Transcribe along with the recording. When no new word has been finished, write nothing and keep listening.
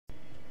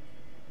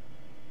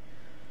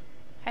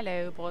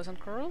Hello boys and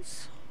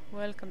girls,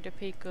 welcome to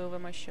Peek Over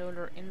My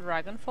Shoulder in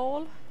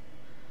Dragonfall.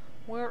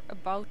 We're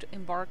about to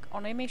embark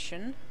on a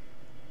mission.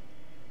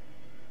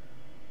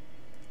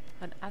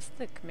 An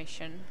Aztec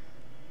mission.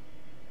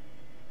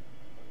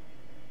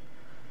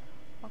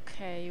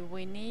 Okay,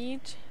 we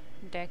need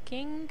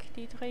decking.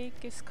 Dietrich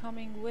is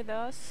coming with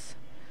us.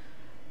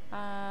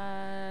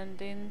 And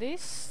in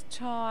this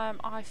time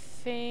I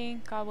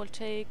think I will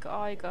take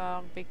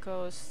Igar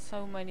because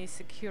so many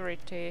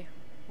security.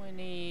 We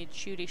need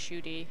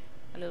shooty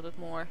a little bit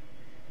more.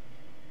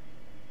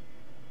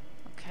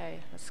 Okay,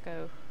 let's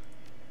go.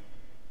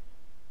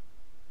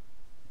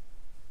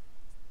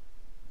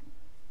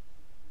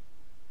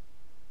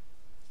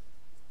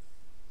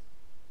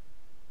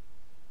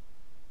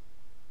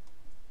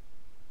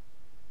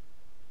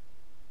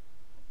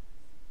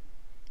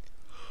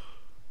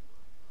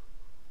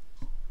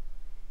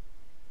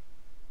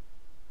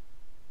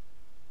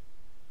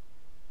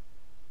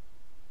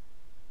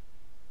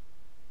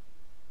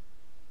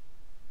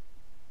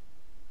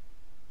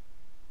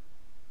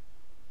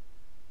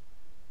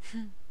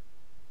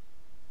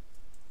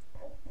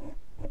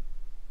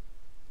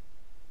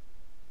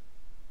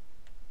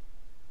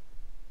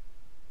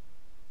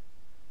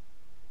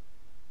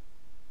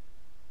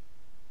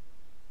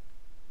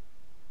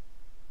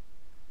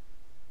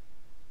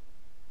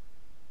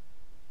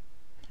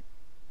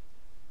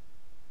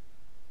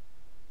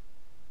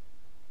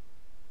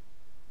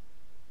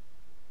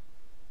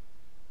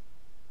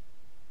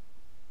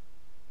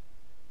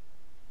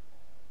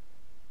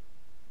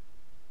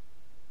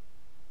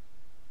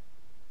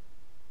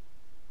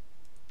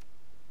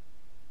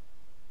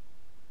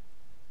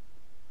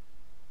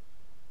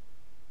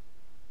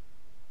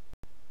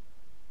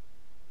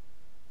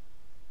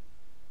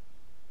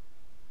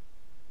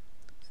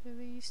 So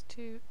these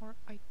two are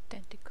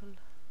identical.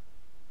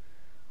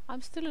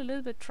 I'm still a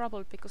little bit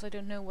troubled because I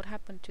don't know what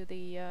happened to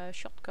the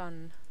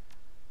shotgun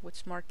with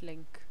Smart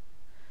Link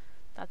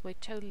that we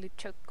totally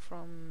took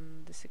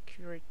from the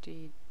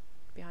security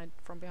behind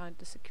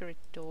the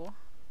security door.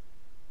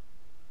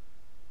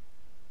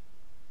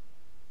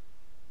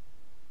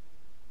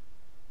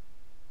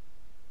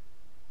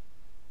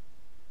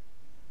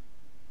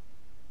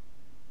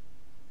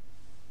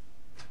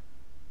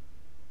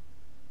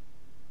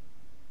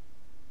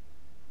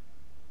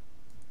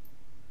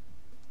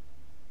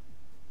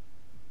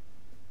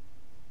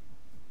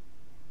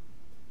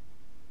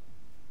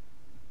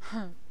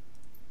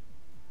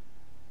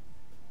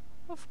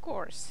 Of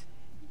course.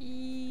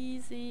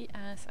 Easy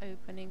as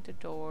opening the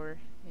door.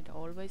 It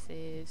always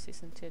is,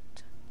 isn't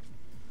it?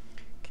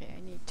 Okay, I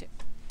need to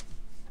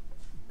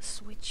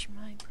switch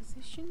my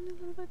position a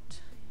little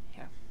bit.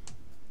 Here.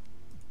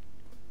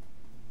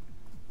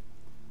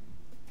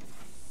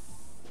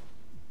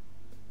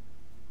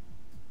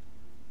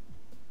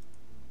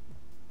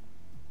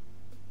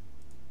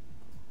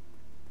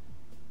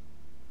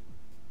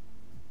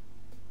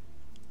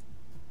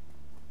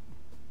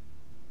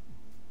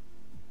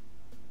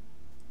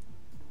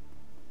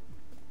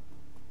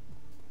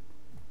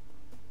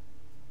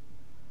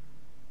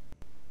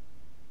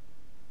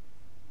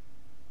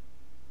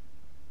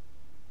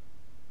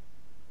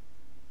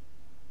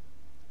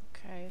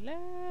 Okay,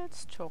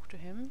 let's talk to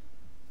him.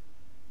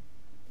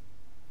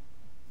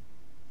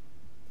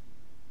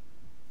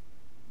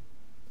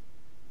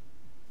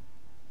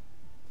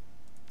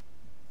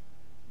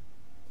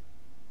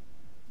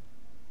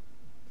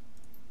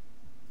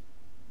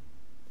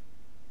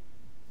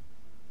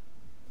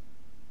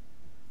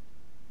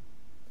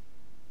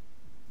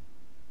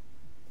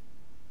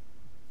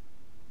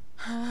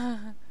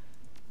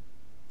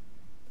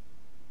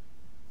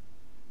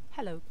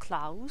 Hello,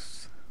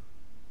 Klaus.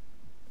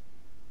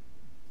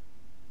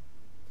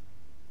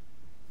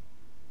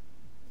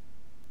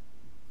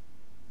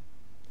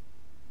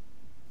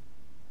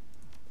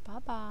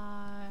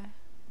 Bye-bye.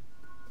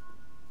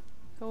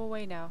 Go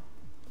away now.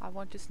 I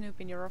want to snoop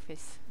in your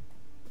office.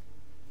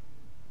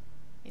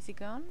 Is he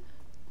gone?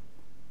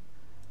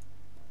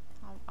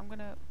 I'm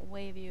gonna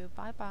wave you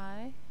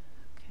bye-bye.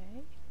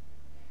 Okay.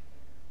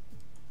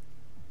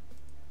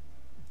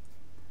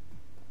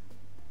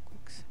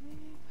 Quick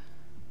save.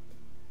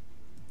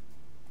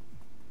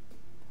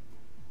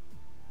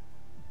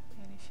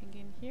 Anything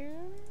in here?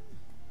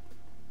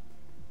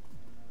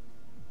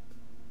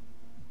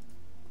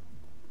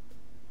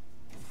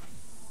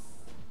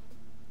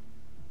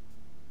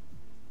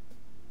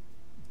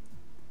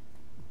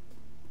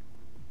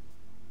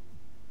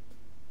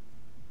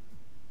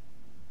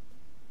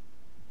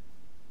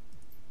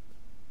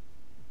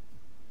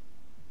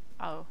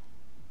 Oh.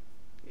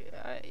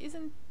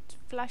 Isn't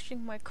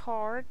flashing my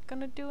card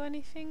gonna do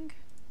anything?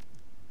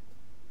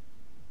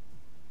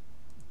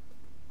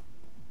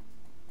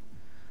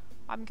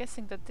 I'm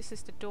guessing that this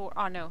is the door.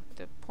 Oh no,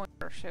 the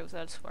pointer shows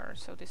elsewhere,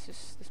 so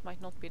this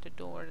might not be the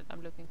door that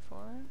I'm looking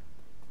for.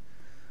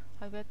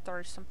 I bet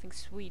there's something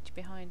sweet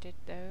behind it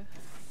though.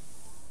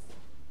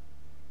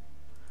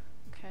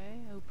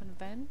 Okay, open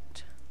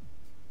vent.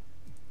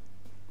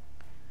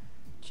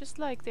 Just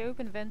like the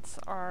open vents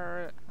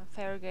are a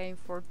fair game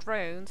for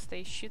drones,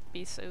 they should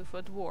be so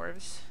for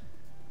dwarves.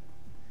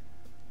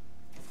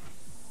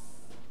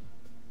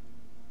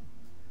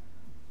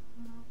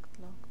 Locked,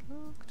 locked,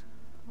 locked.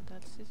 What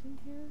else is in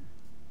here?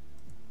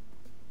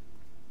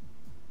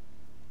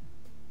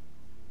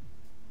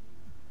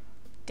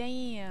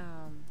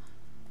 Damn!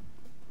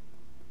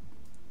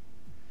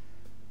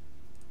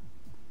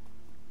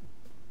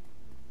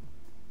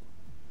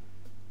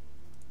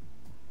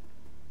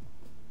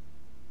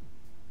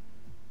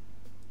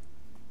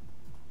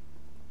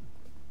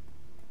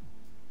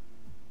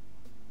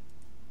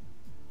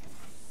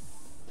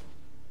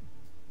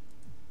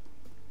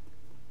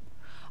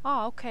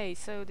 Ah, okay,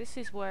 so this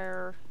is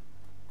where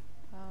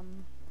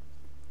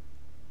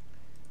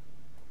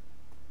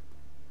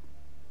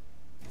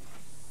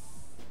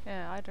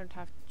yeah, I don't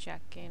have to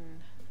check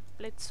in.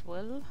 Blitz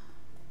will.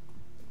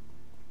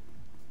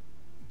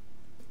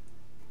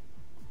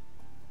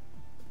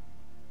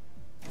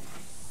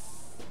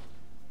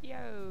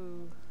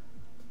 Yo!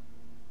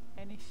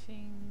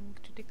 Anything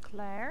to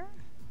declare?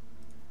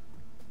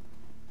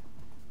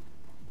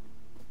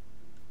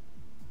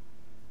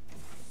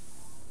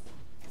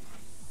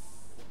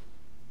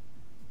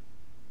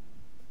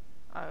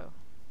 Oh.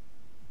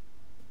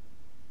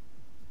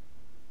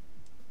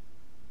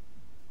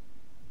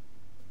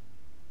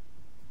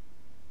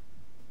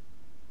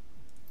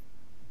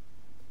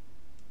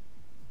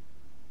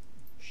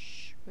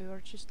 Shh, we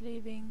were just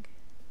leaving.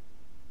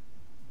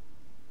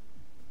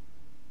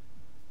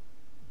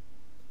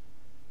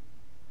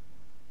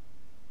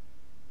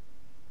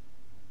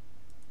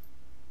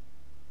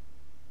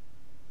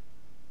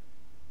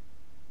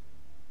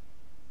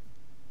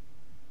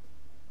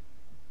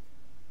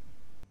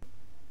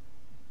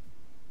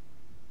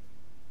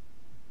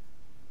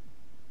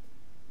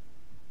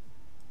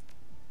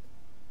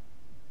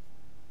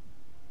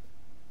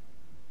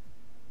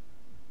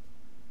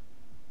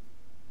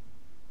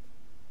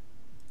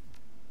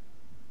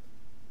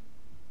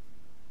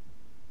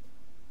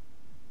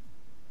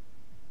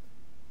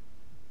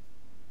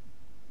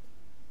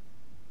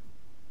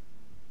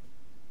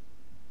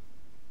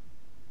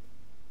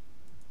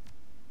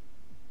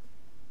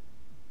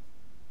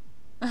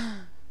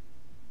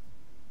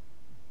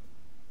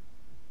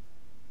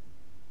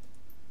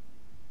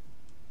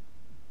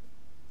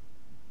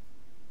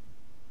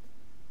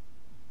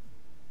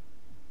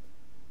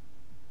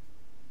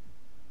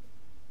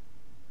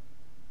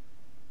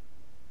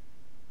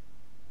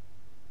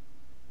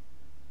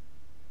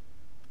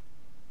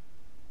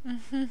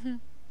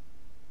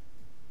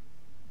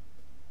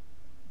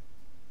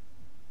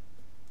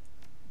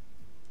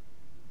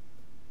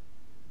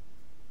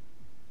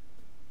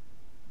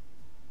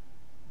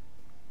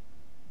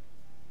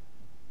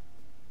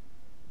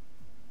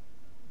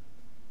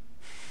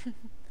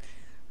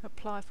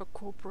 Apply for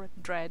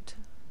corporate dread.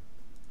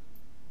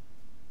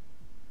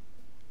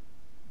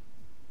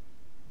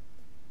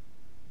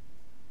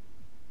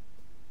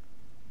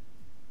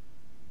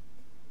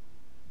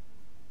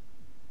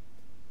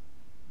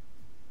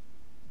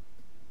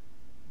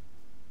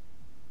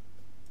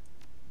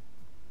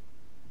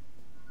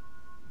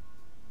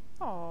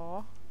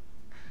 Aww.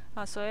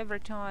 So every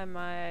time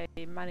I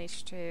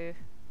manage to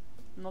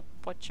not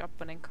botch up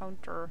an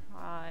encounter,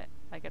 I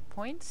get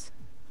points.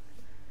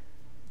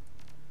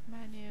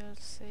 Manual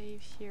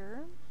save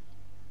here.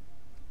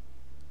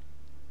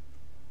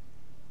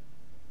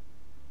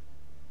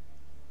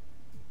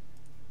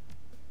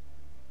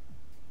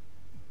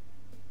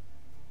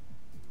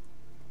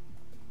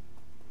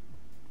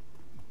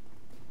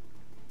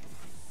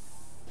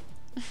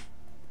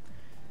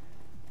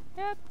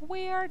 Yep,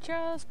 we are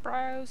just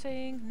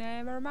browsing,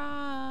 never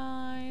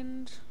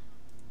mind.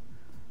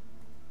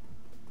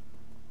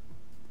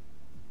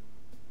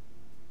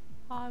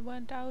 I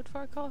went out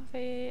for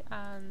coffee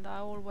and I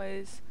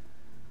always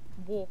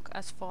walk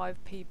as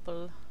 5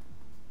 people.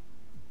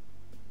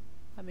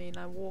 I mean,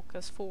 I walk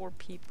as 4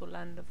 people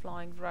and a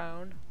flying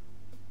drone.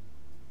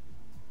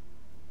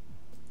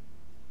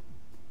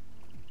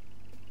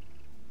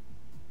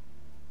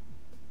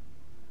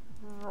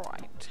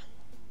 Right.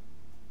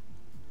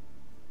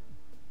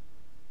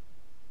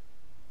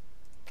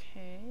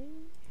 Okay.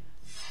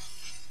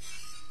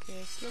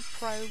 Get your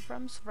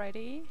programs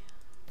ready.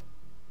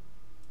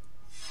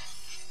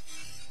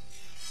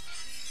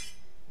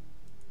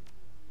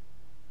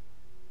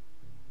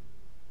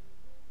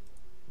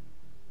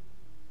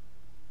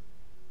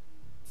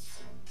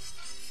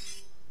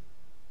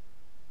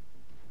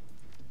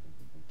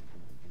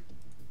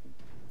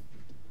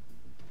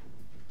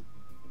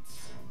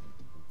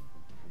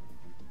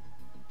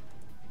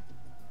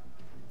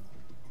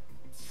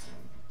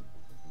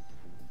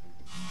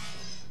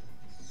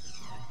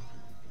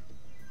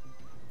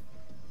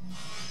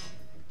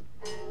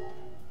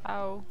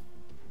 Oh.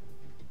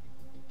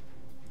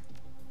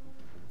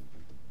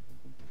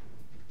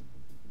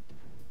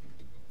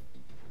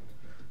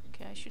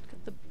 Okay, I should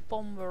get the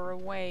bomber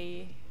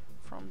away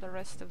from the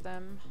rest of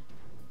them.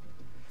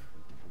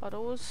 But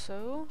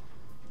also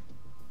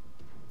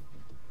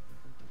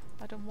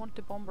I don't want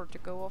the bomber to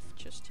go off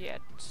just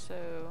yet,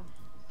 so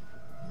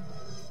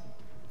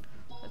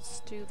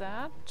let's do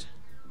that.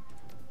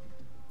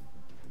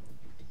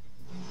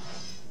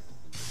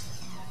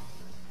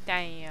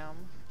 Damn.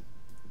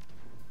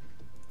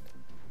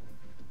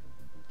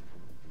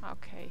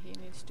 Okay, he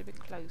needs to be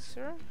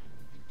closer.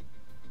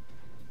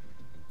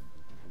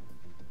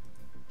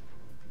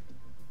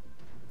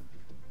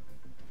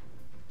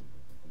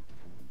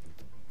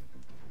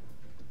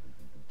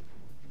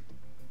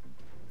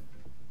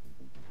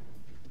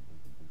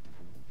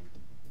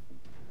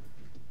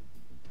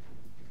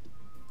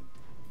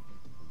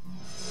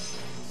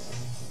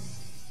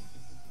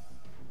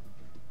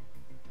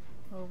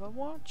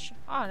 Overwatch?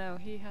 Oh no,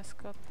 he has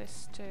got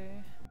this too.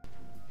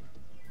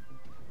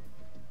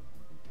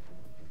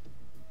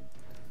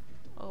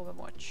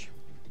 Overwatch.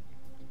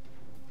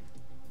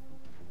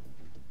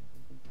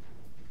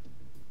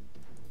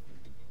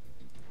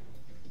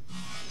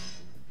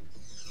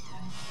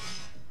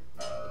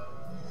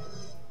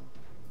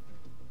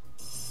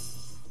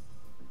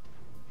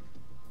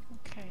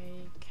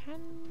 Okay,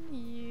 can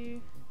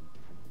you...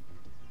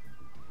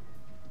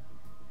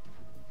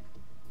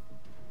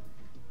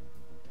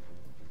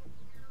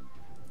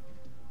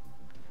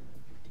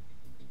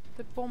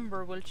 The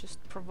bomber will just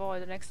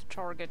provide an extra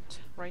target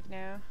right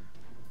now.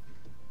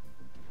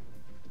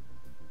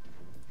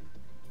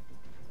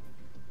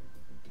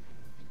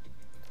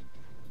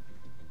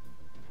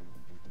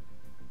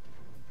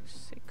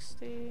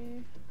 Okay,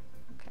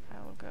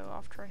 I will go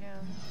after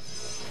him.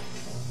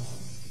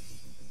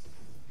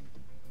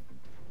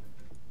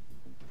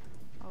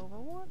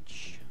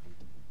 Overwatch.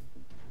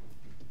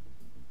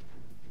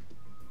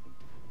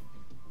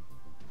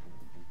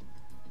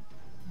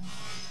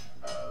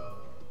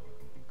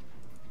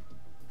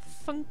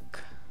 Funk.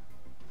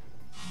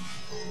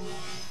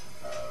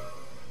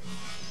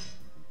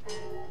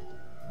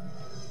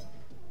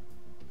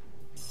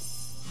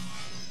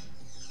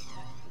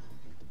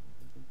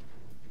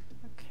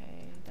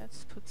 Okay,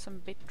 let's put some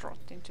bit rot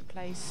into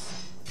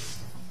place.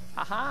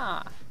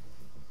 Haha!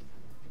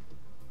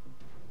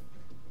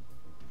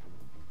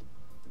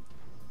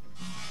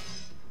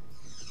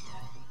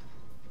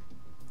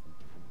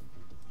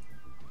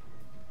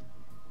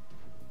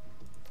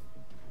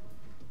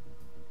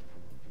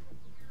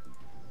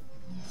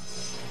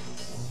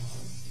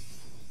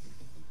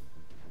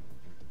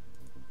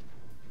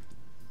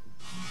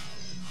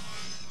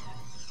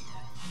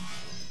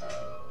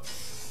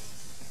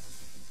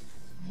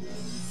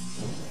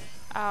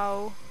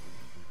 Ow.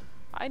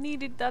 I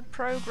needed that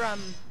program.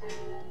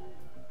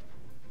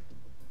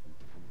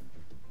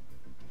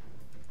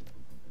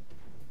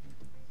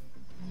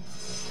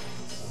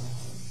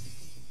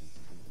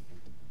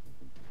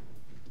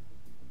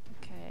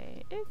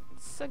 Okay,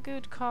 it's a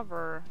good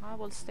cover. I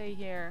will stay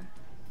here.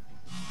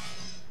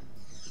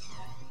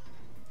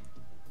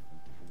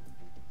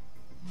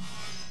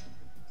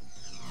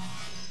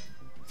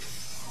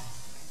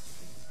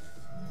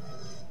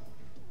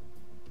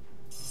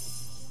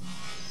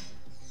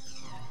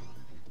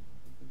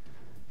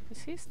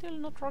 Is he still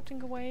not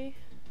rotting away?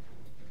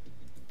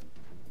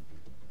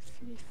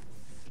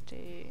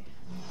 50.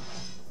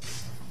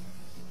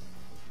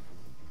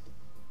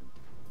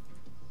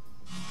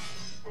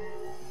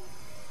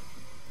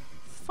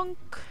 Funk.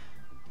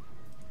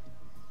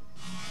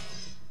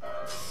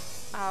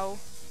 Ow.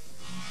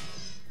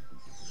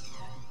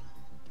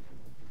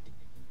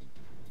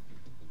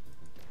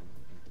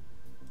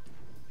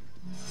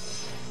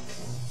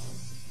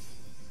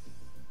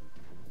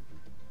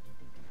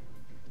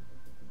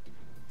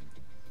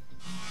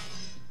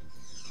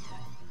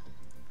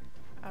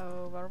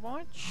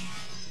 Overwatch.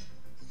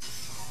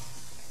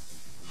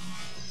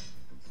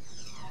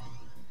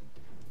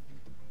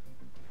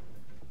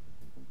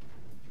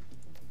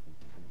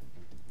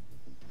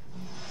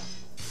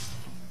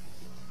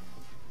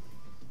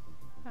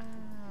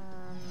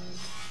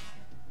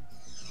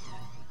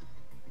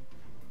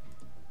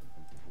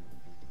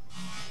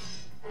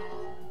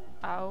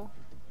 Ow.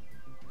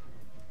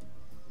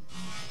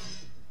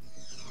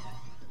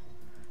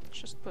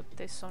 Just put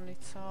this on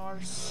its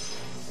arse.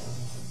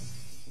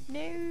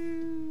 No.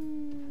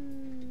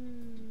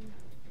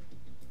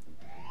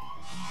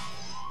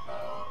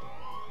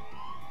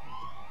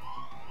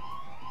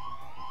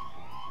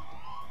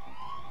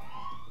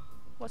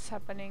 What's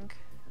happening?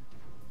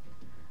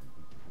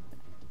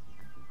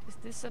 Is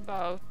this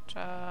about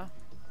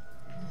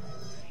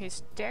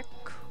his deck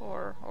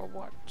or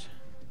what?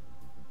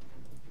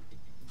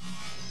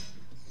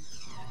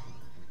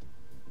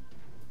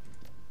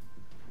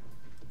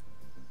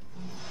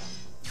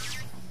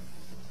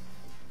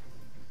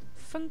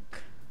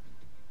 Funk.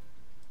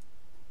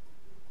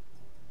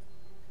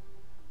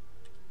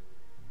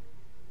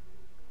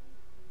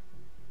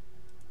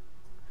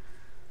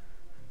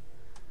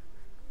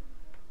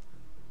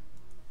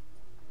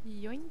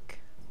 Yoink.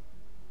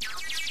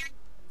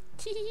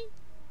 Tee.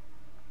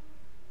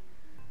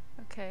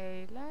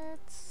 Okay,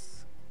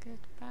 let's get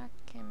back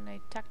in a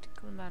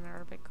tactical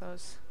manner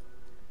because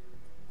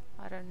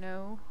I don't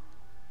know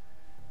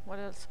what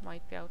else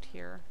might be out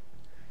here.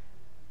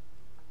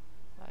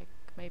 Like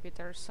maybe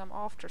there's some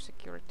after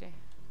security.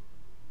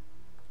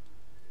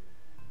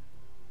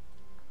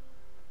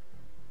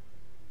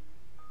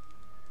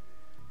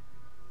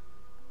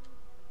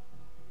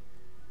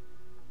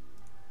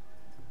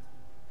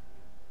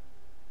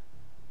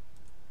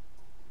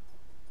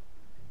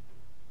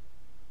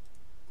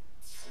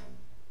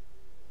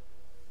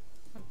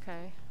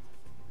 Okay.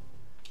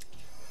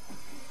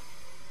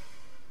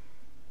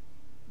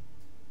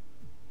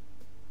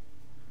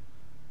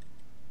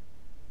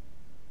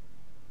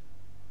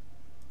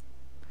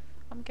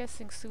 I'm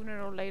guessing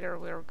sooner or later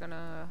we're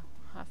gonna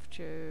have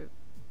to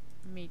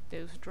meet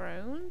those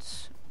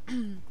drones.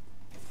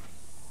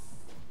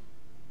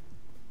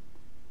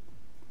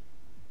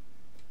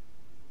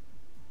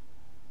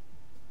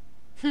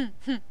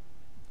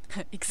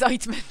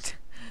 Excitement!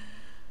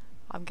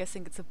 I'm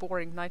guessing it's a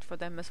boring night for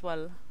them as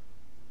well.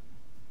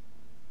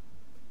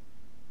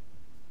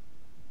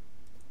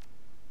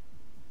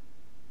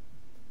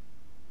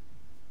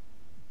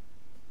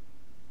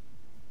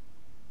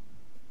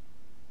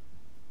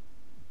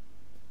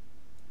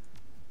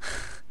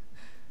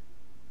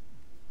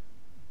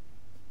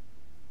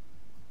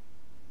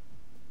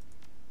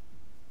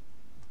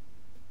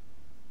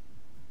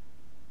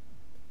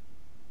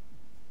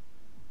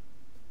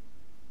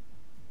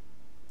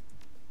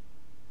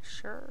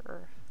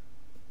 Sure.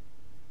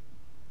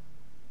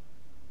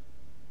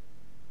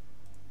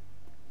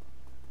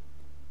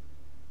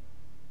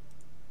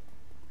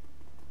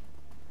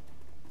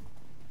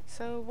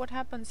 So what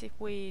happens if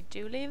we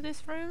do leave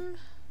this room?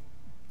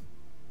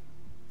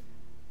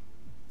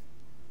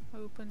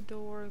 Open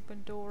door,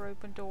 open door,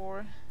 open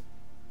door.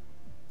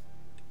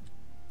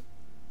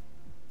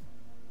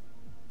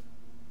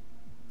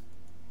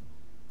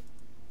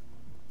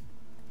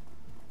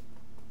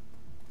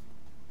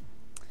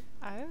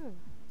 Oh.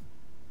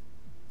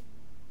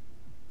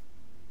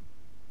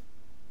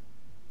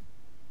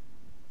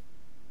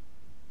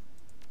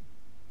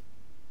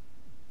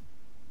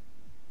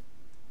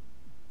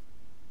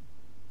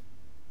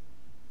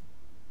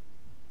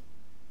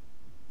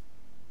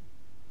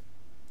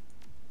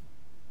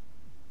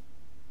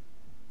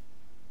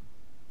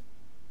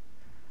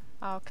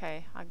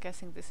 Okay, I'm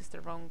guessing this is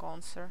the wrong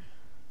answer.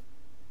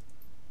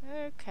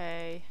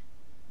 Okay.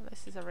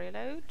 This is a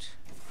reload.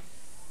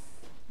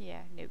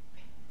 Yeah, nope.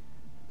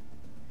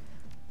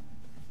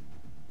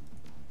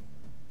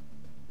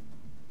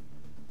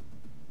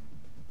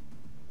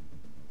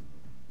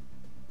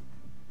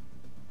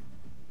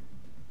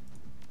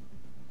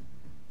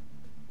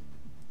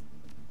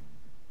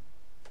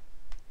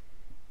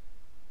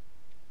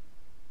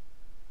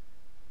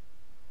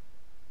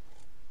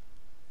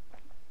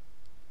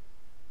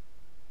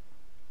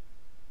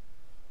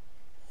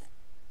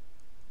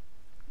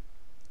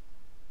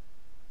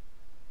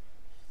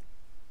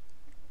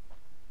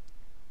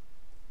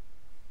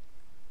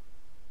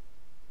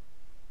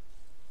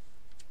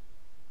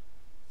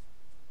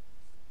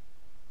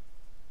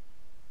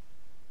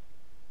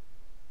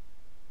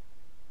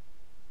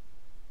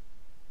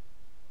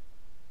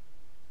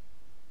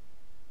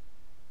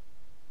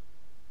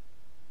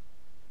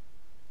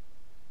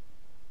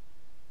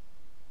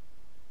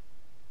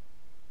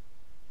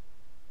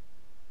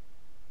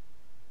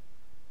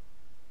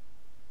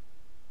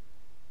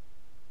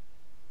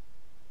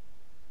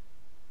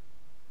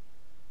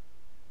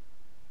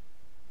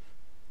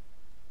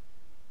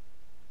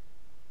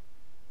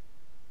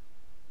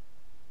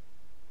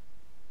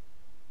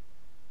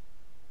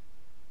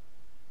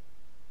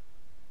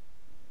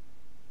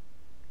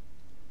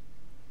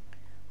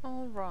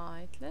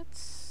 Alright,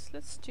 let's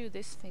do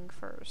this thing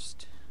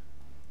first.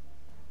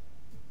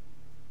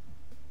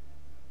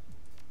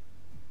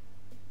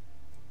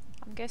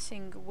 I'm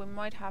guessing we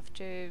might have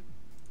to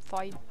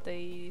fight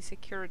the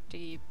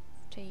security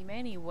team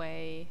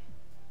anyway.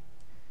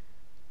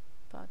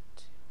 But,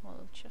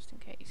 well, just in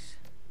case.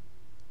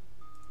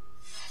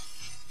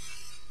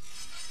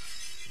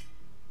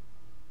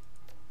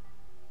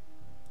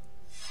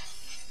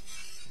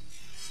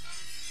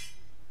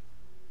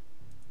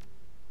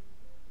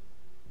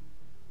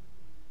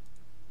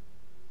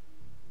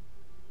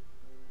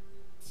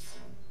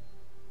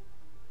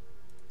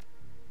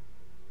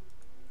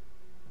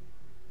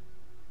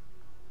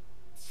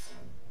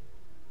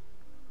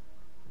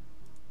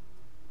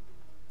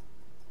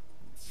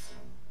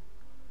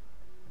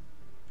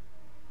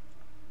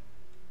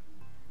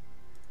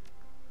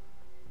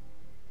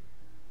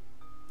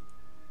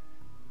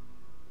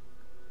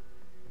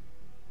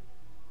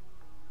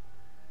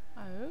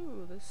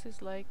 Oh, this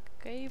is like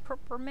a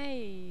proper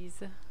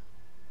maze.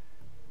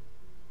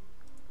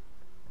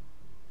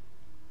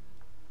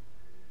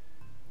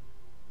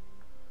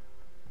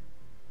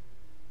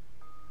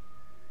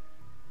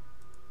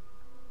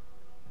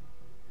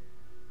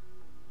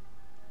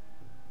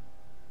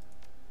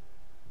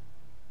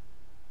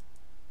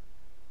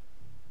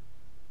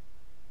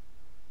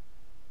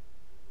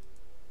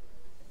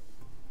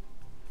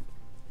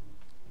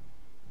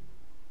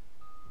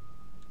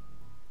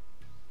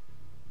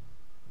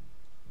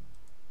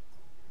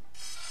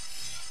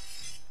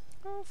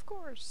 Of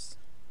course.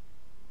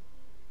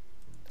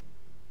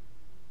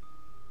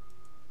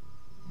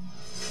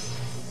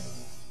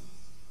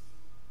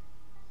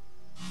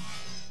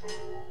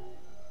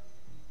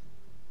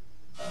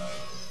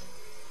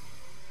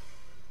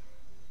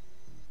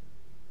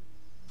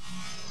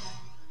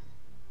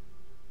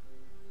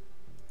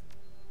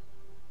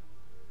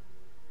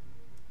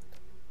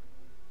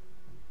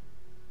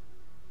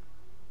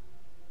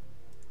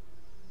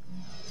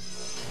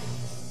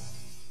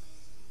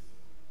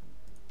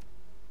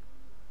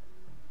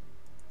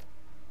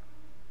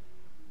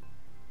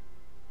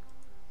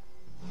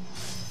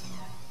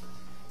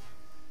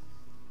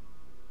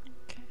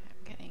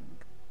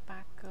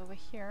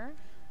 here.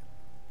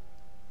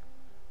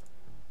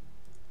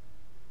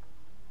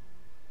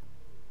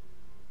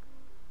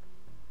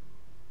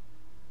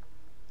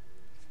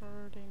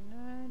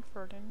 $49.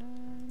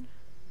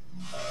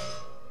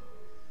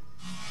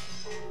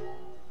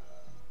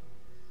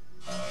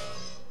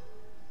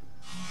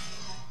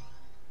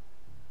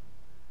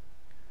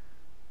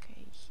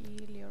 Okay,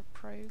 heal your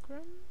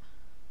program.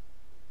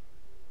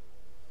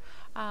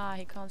 Ah,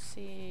 he can't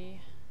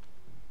see.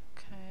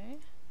 Okay.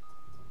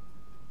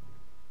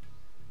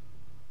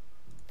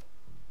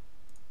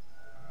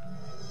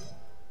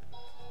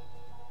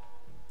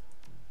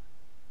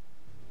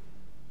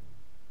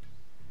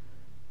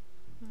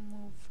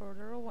 Move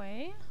further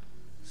away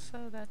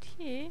so that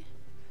he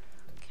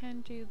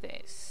can do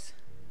this.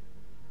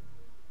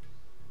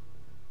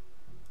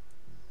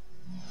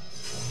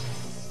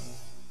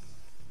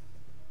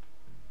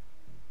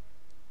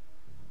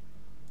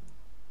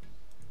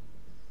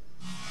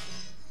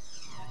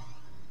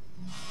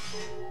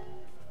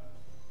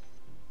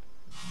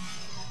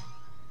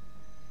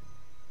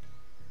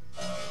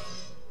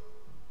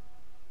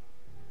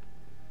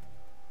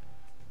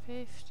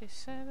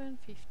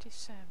 $57.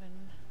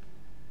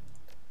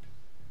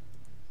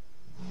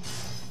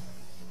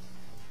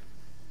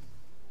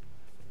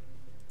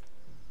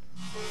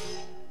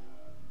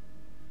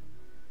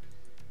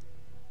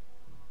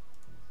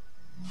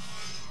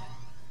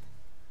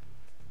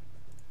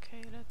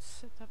 Okay, let's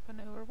set up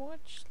an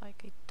Overwatch,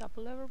 like a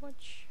double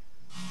Overwatch.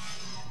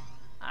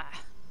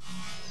 Ah!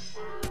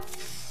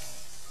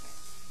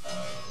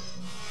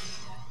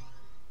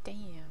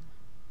 Damn.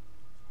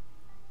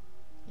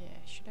 Yeah,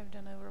 should have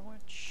done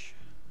Overwatch.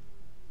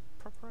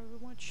 Proper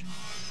Overwatch.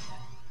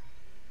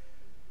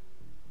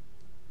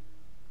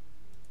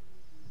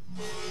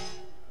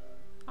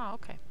 Ah,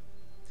 okay.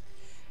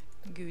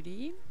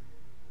 Goodie.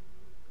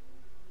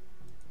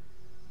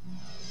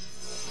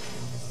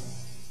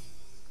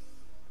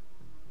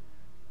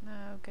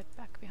 Now get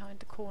back behind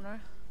the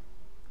corner.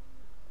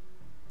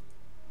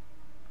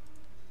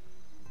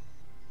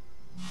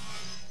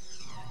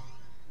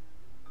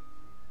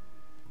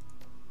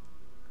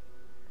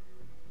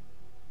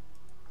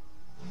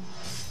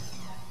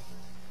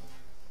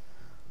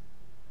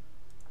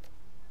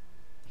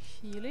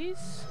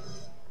 Healies.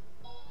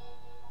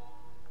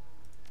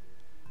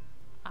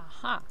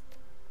 Aha.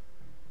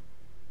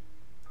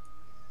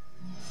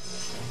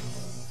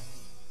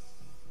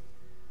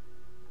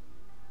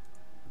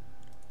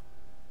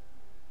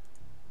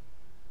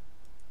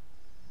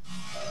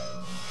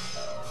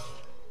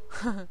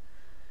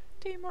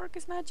 Teamwork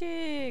is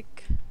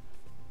magic.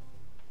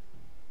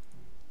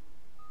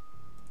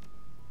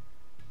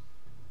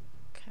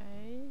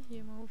 Okay,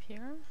 you move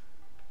here.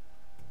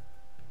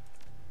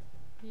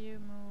 You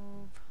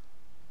move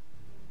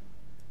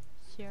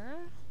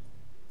here.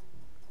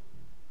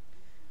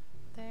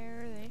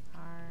 There they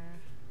are.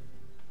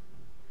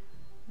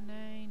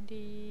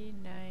 90,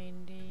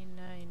 90,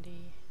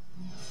 90.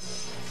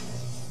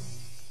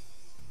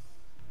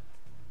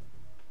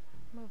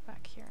 Move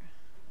back here.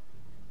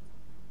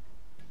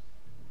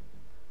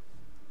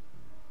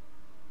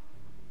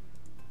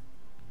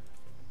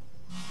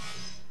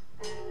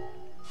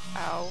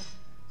 Ow.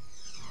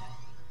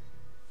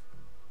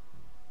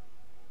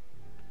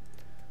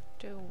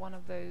 Do one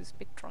of those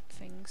big trot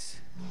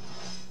things.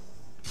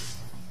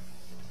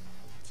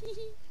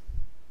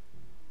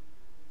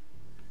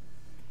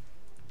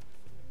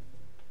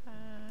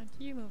 And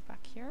you move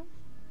back here.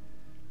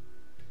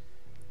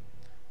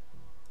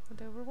 With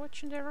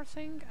Overwatch and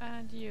everything,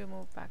 and you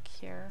move back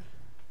here.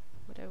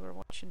 With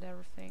Overwatch and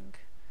everything.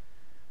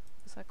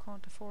 Because I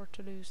can't afford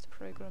to lose the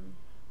program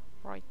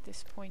right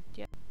this point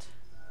yet.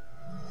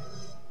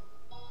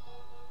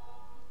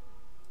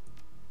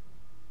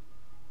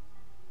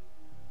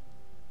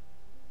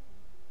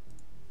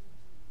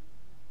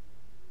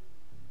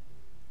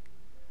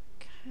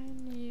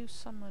 Can you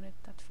summon it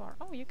that far?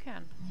 Oh, you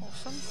can.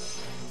 Awesome.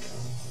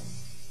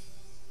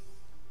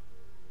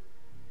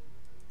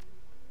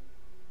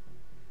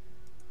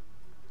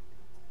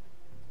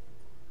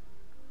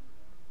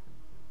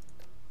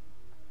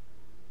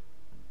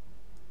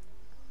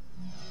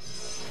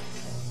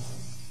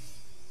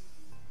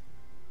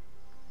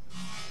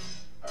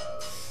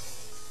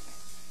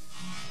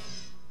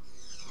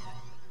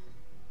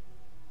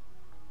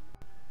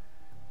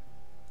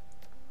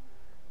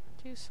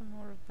 Do some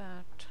more of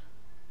that.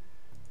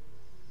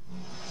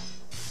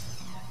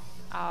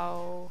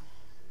 Ow.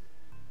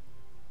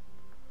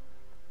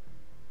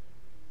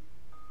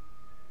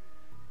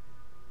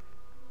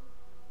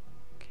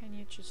 Can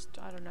you just,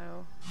 I don't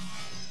know,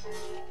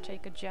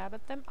 take a jab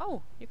at them?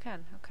 Oh, you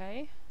can,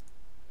 okay.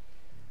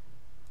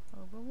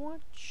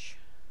 Overwatch,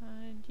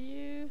 and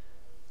you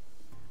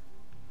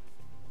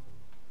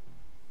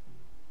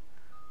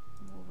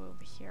move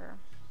over here.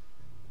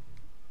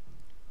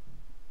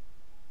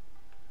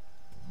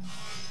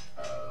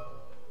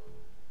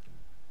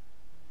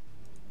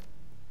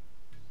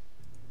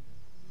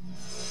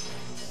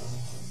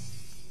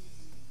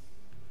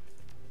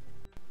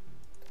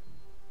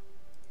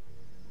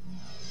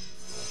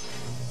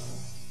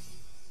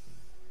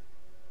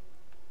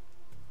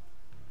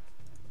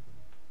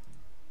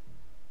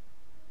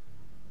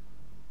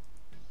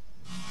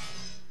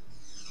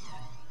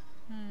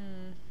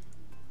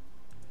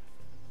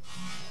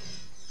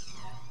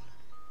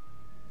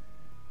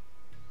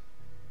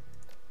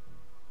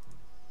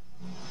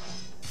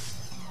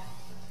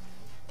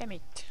 damn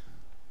it.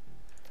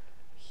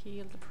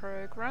 Heal the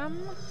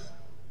program.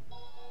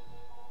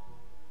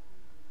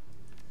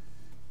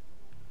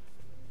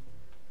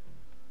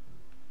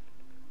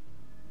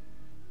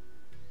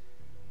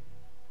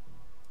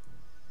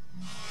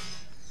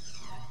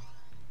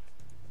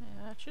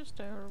 Yeah, just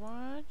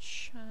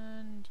Overwatch,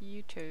 and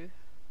you too.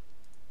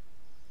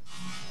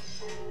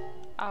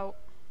 Oh.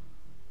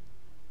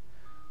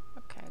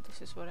 Okay,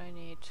 this is what I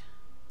need.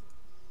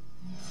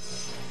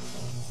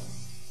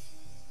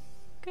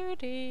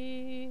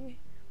 Goodie!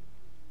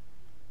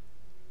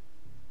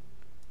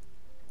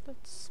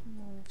 Let's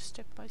move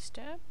step by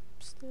step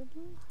still.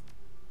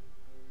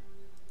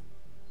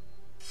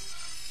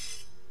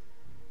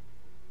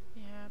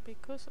 Yeah,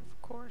 because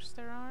of course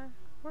there are.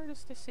 Where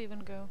does this even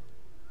go?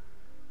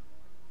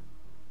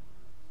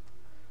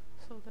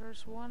 So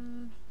there's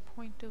one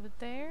point over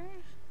there.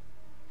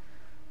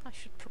 I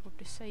should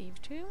probably save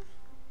too.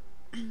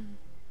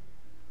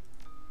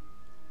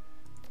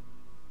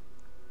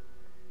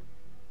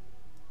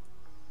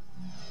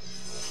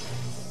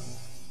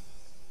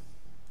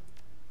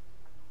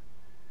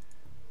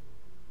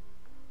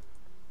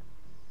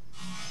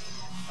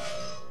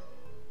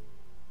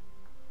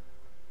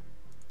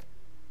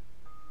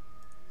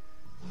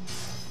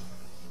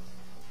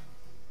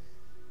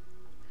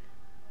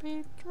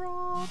 Be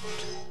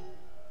dropped.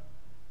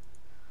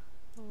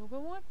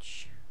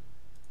 Overwatch.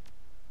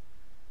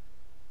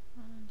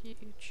 And you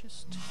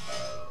just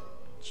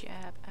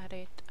jab at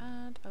it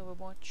and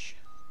Overwatch.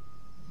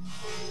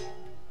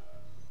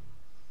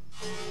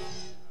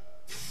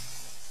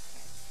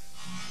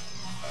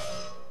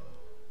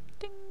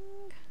 Ding!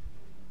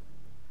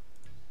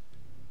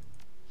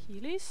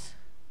 Healies.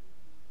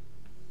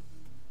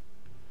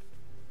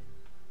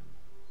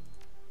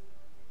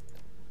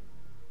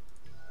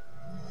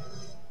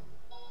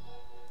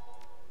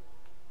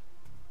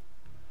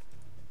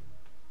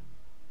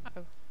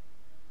 Oh,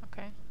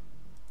 okay.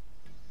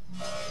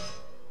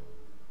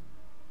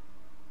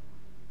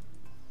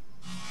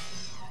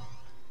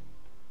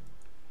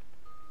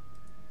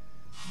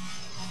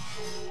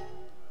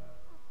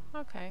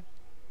 Okay.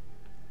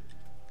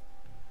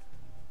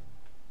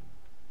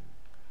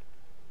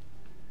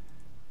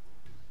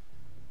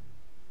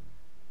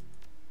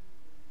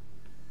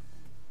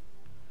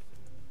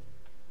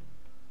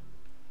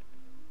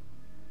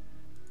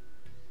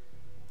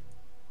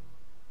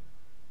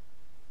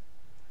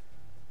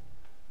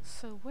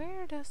 So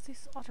where does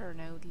this other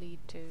node lead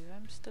to?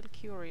 I'm still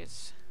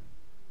curious.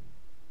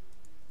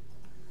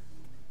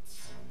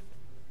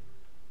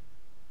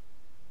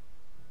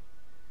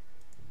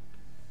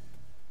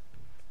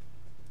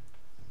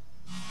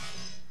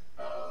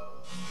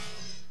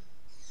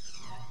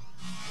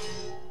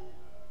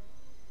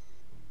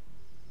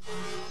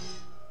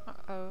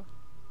 Uh-oh.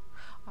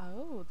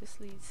 Oh, this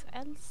leads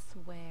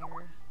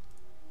elsewhere.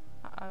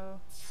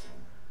 Uh-oh.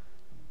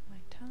 My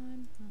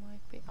time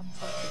might be up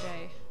for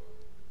today.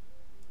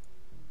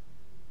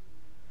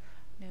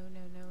 No,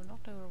 no, no,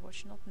 not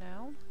Overwatch, not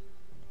now.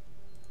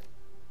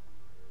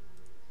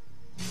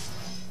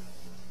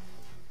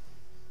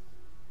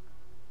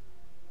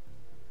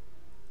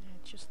 Yeah,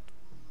 just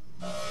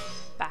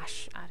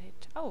bash at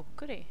it. Oh,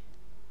 goody.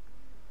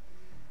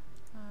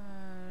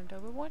 And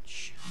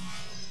Overwatch.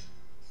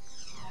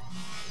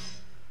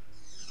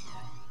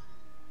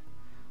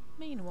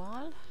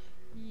 Meanwhile,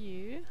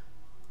 you...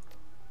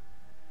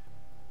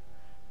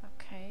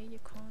 Okay, you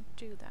can't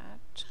do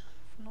that.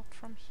 Not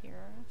from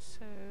here,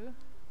 so...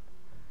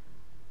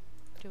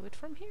 do it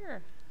from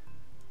here.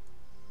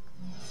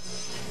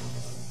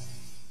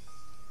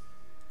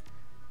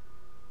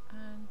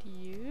 And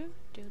you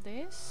do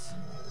this.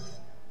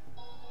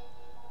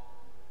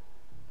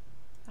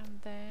 And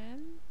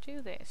then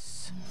do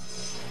this.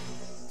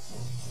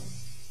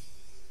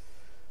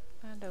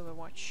 And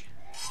Overwatch.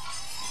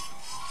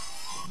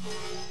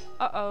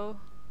 Uh-oh.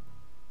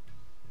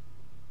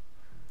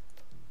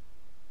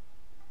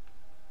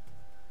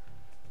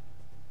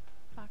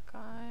 Black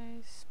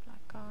eyes,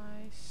 black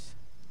eyes.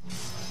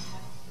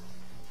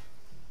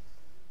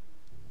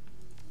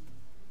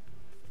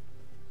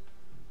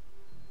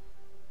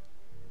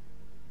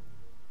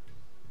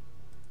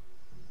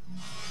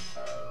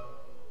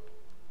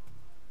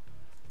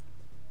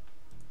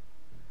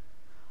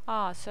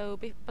 Ah, so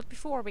but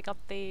before we got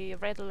the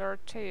red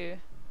alert too,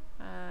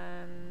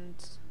 and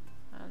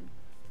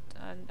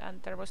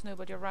there was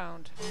nobody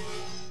around.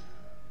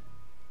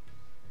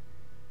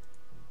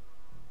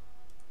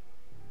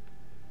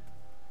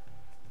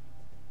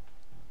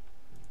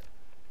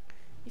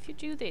 If you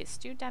do this,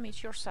 do you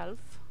damage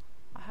yourself?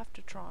 I have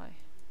to try.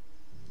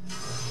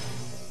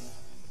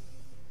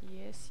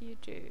 Yes, you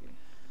do.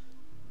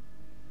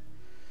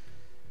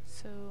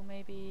 So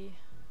maybe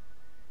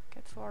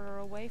get farther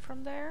away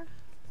from there.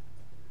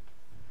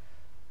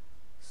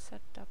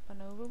 Set up an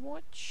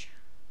Overwatch.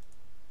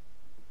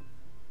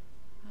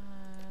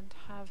 And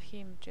have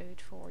him do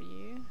it for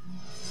you.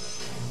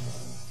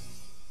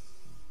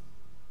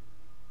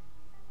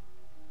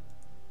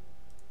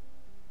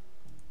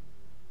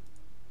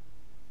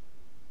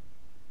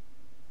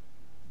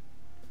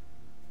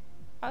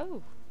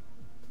 Oh,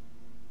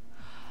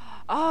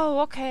 Oh,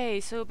 okay,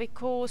 so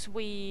because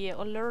we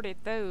alerted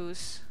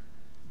those.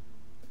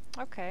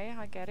 Okay,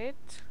 I get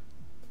it.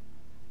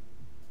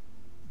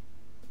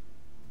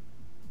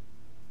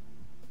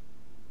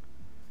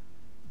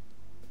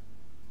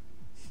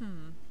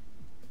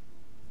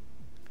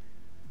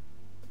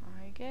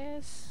 I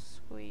guess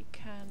we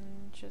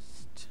can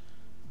just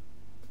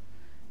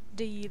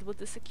deal with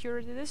the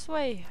security this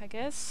way, I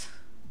guess.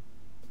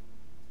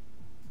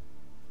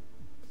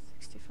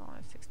 65,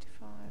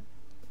 65.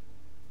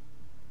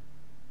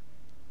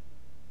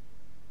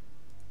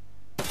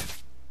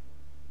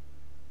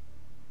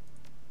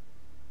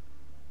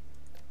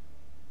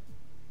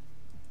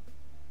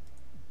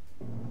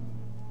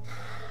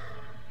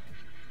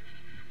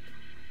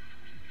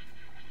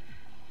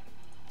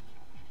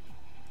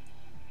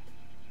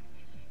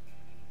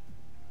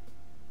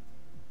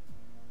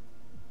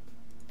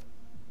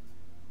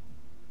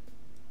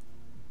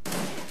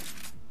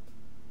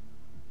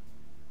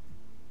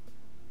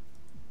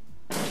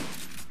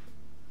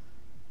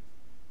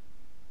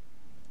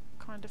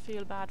 Kinda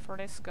feel bad for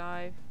this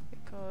guy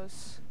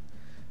because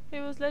he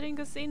was letting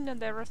us in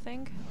and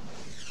everything.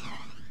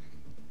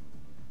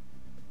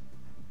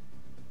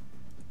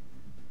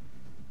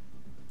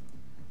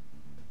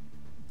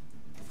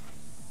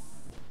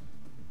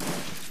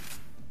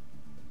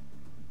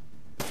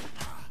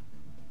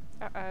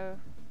 Uh-oh.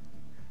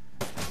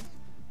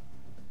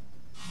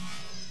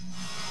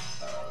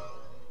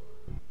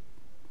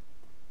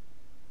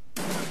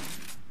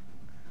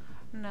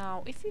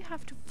 Now, if we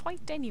have to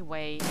fight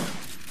anyway,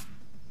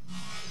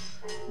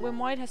 we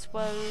might as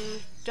well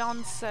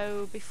done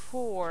so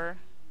before.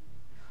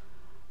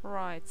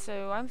 Right,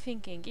 so I'm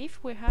thinking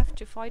if we have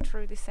to fight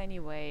through this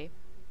anyway,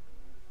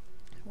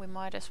 we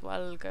might as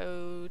well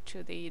go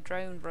to the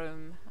drone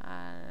room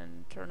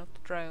and turn off the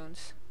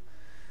drones.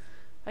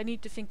 I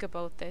need to think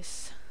about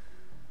this.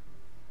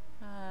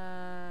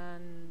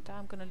 And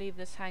I'm gonna leave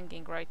this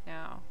hanging right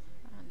now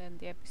and end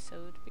the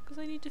episode because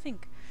I need to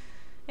think.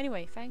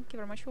 Anyway, thank you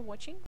very much for watching.